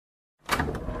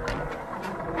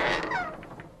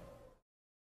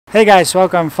Hey guys,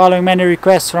 welcome. Following many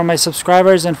requests from my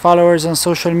subscribers and followers on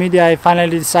social media, I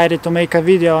finally decided to make a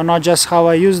video on not just how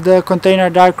I use the container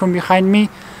Darkroom behind me,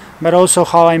 but also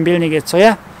how I'm building it. So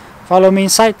yeah, follow me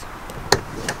inside.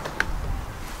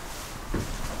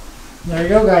 There you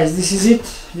go guys, this is it.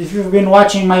 If you've been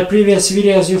watching my previous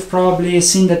videos, you've probably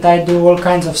seen that I do all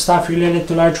kinds of stuff related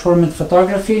to large format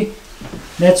photography.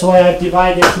 That's why I've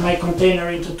divided my container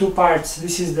into two parts.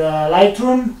 This is the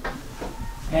Lightroom,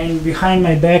 and behind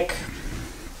my back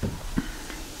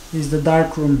is the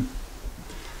Darkroom.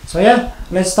 So yeah,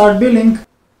 let's start building.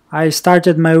 I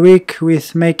started my week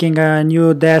with making a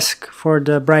new desk for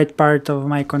the bright part of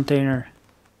my container.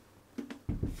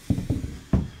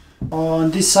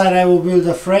 On this side I will build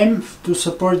a frame to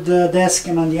support the desk,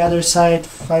 and on the other side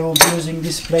I will be using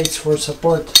these plates for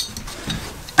support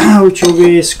which will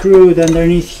be screwed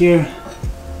underneath here.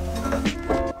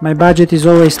 My budget is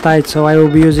always tight, so I will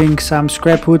be using some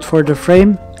scrap wood for the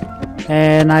frame,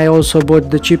 and I also bought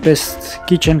the cheapest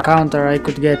kitchen counter I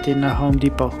could get in a Home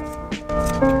Depot.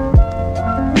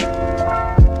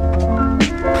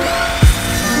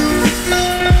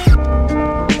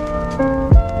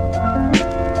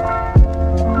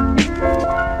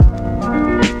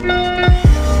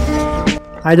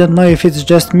 I don't know if it's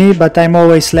just me, but I'm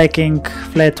always lacking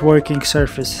flat working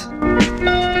surface.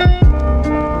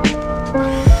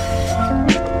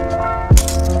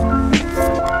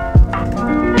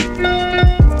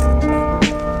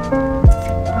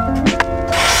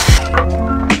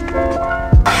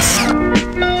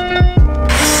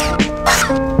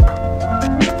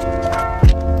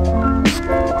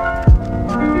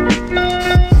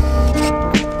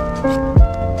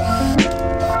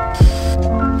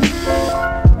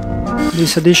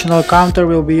 This additional counter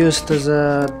will be used as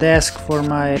a desk for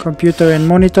my computer and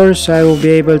monitor, so I will be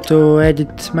able to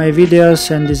edit my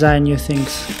videos and design new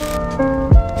things.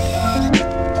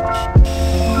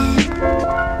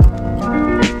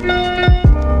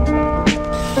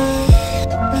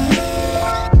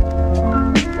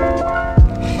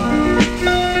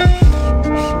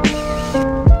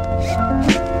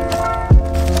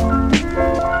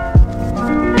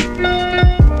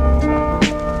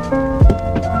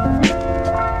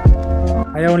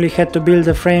 I only had to build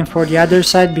a frame for the other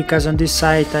side because on this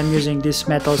side I'm using these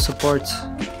metal supports.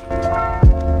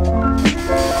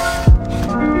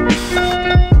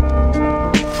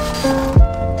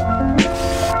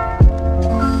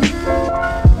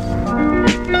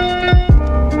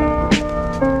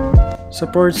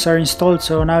 Supports are installed,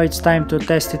 so now it's time to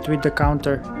test it with the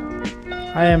counter.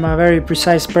 I am a very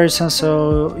precise person,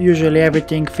 so usually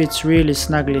everything fits really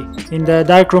snugly. In the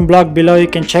Darkroom blog below you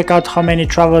can check out how many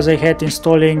troubles I had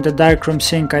installing the Darkroom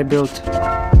sink I built.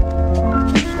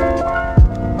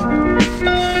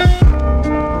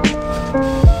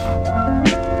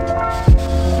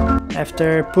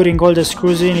 After putting all the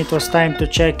screws in, it was time to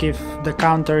check if the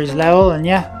counter is level, and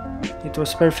yeah, it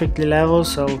was perfectly level,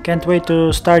 so can't wait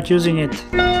to start using it.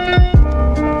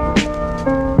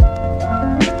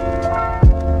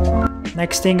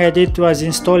 Next thing I did was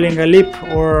installing a lip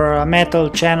or a metal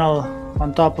channel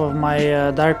on top of my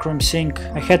Darkroom sink.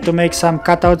 I had to make some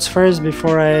cutouts first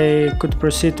before I could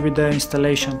proceed with the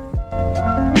installation.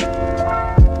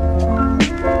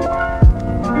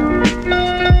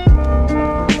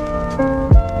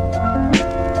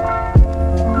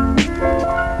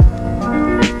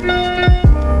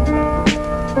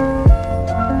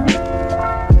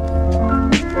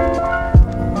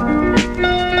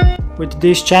 With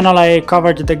this channel I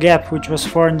covered the gap which was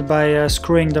formed by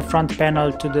screwing the front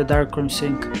panel to the Darkroom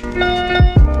sink.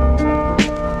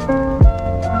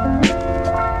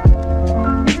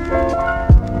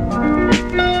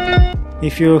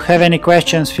 If you have any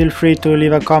questions, feel free to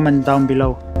leave a comment down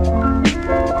below.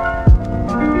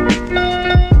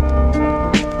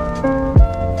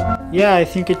 Yeah, I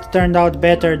think it turned out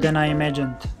better than I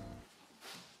imagined.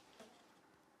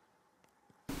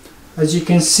 As you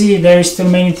can see, there is still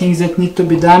many things that need to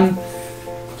be done.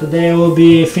 Today I will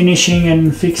be finishing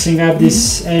and fixing up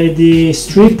this LED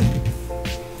strip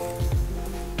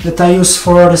that I use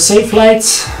for the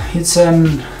safelights. It's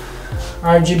an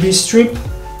RGB strip.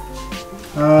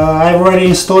 I've already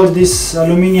installed this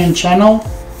aluminum channel,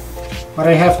 but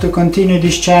I have to continue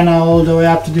this channel all the way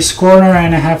up to this corner,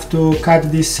 and I have to cut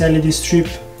this LED strip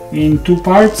in two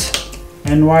parts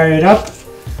and wire it up.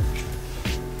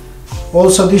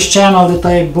 Also, this channel that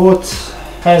I bought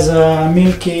has a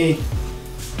milky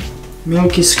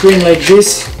screen like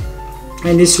this,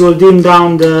 and this will dim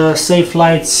down the safe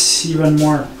lights even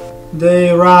more.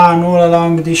 They run all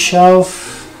along this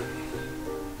shelf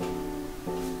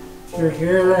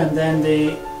here, and then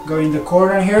they go in the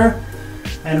corner here.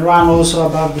 and run also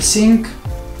above the sink,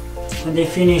 and they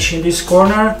finish in this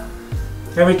corner.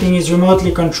 Everything is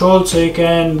remotely controlled, so you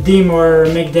can dim or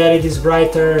make the LEDs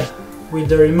brighter with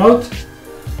the remote.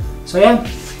 So yeah,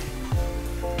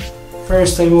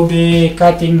 first I will be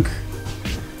cutting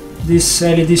this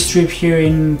LED strip here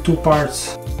in two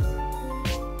parts.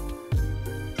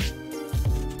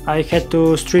 I had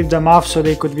to strip them off so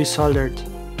they could be soldered,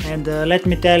 and let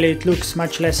me tell you, it looks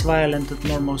much less violent at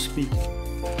normal speed.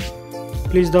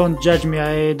 Please don't judge me,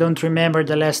 I don't remember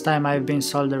the last time I've been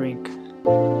soldering.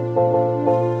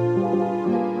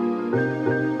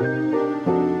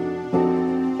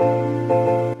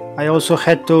 I also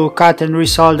had to cut and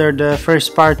resolder the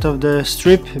first part of the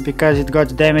strip because it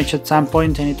got damaged at some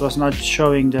point and it was not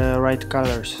showing the right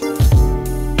colors.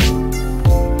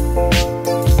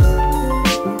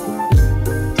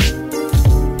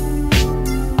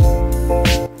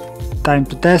 Time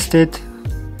to test it.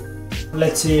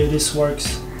 Let's see if this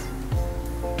works.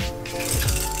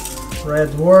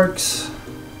 Red works,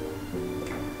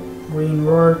 green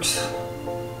works,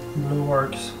 blue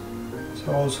works.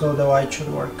 So also the white should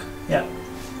work. Yeah.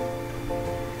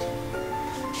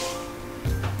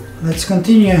 Let's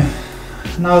continue.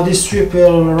 Now this strip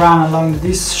will run along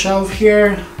this shelf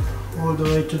here, all the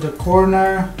way to the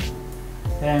corner,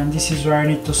 and this is where I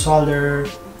need to solder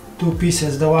two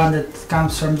pieces, the one that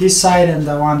comes from this side and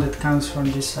the one that comes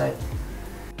from this side.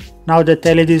 Now that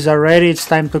LEDs are ready, it's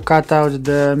time to cut out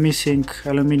the missing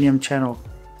aluminum channel.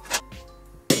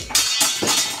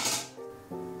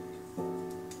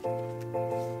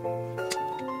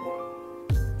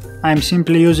 I'm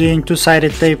simply using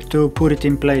two-sided tape to put it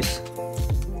in place.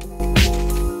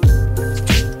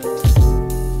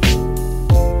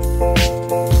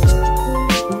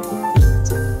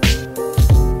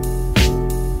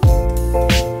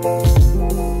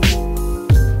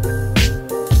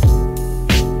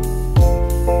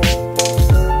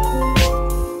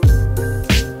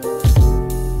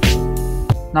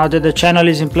 Now that the channel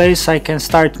is in place, I can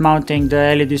start mounting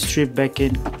the LED strip back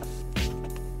in.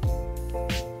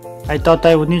 I thought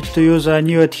I would need to use a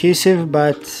new adhesive,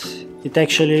 but it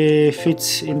actually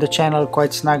fits in the channel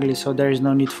quite snugly, so there is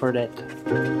no need for that.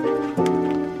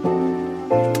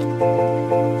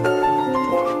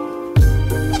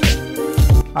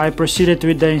 I proceeded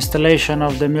with the installation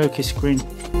of the milky screen.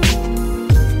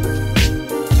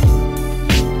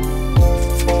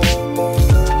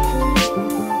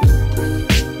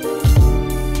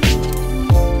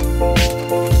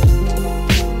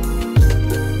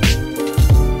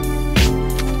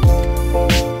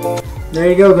 There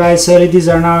you go guys, LEDs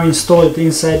are now installed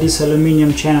inside this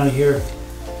aluminum channel here.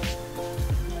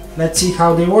 Let's see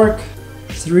how they work.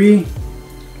 3,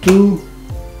 2,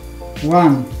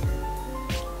 1.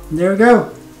 There we go.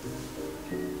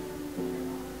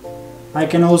 I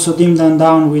can also dim them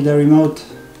down with the remote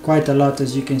quite a lot,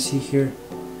 as you can see here.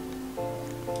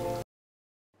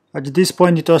 At this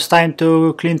point it was time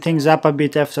to clean things up a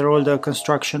bit after all the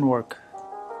construction work.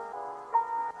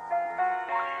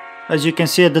 As you can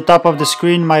see at the top of the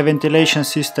screen, my ventilation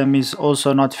system is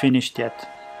also not finished yet.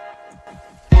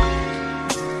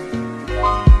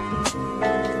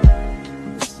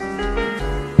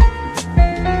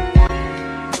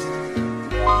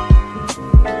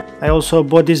 I also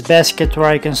bought this basket where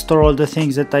I can store all the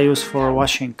things that I use for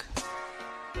washing.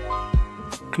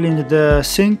 Cleaned the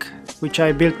sink, which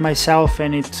I built myself,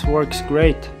 and it works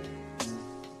great.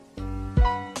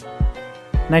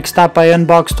 Next up, I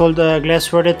unboxed all the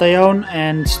glassware that I own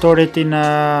and stored it in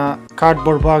a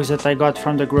cardboard box that I got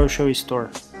from the grocery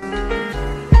store.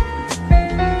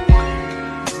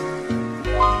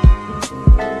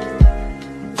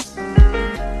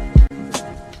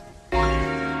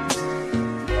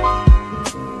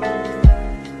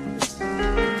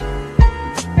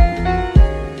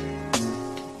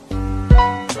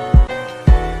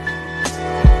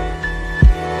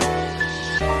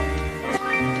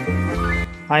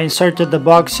 I inserted the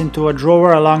box into a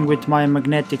drawer along with my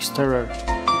magnetic stirrer.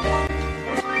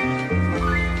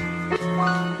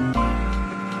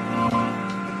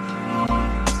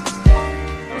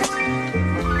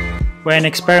 When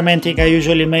experimenting, I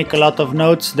usually make a lot of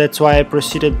notes, that's why I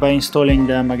proceeded by installing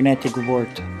the magnetic board.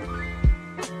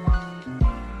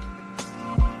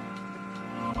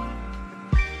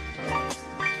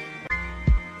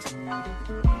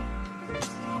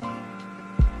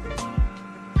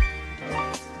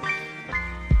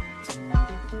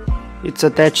 It's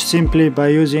attached simply by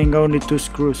using only 2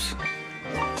 screws.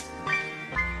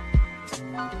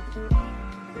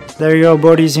 There you go,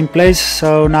 board is in place,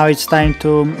 so now it's time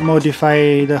to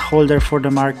modify the holder for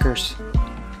the markers.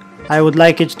 I would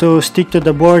like it to stick to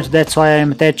the board, that's why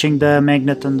I'm attaching the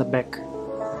magnet on the back.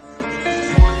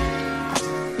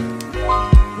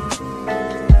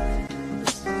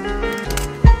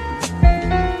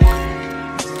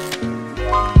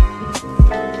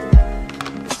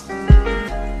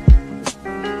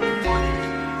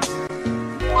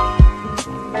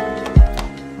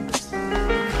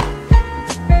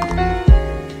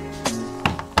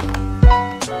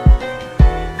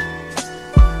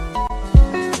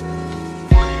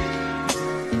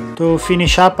 To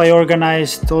finish up, I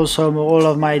organized also all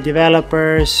of my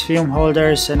developers, film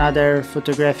holders and other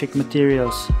photographic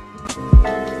materials.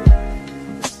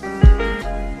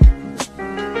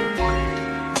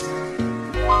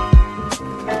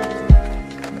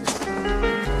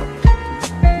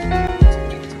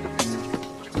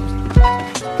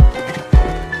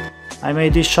 I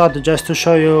made this shot just to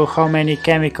show you how many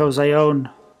chemicals I own.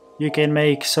 You can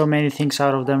make so many things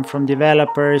out of them, from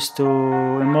developers to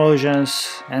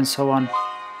emulsions and so on.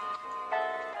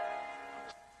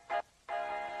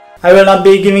 I will not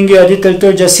be giving you a detailed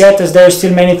tour just yet, as there are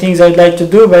still many things I'd like to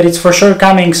do, but it's for sure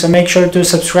coming, so make sure to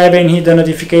subscribe and hit the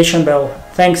notification bell.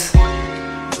 Thanks!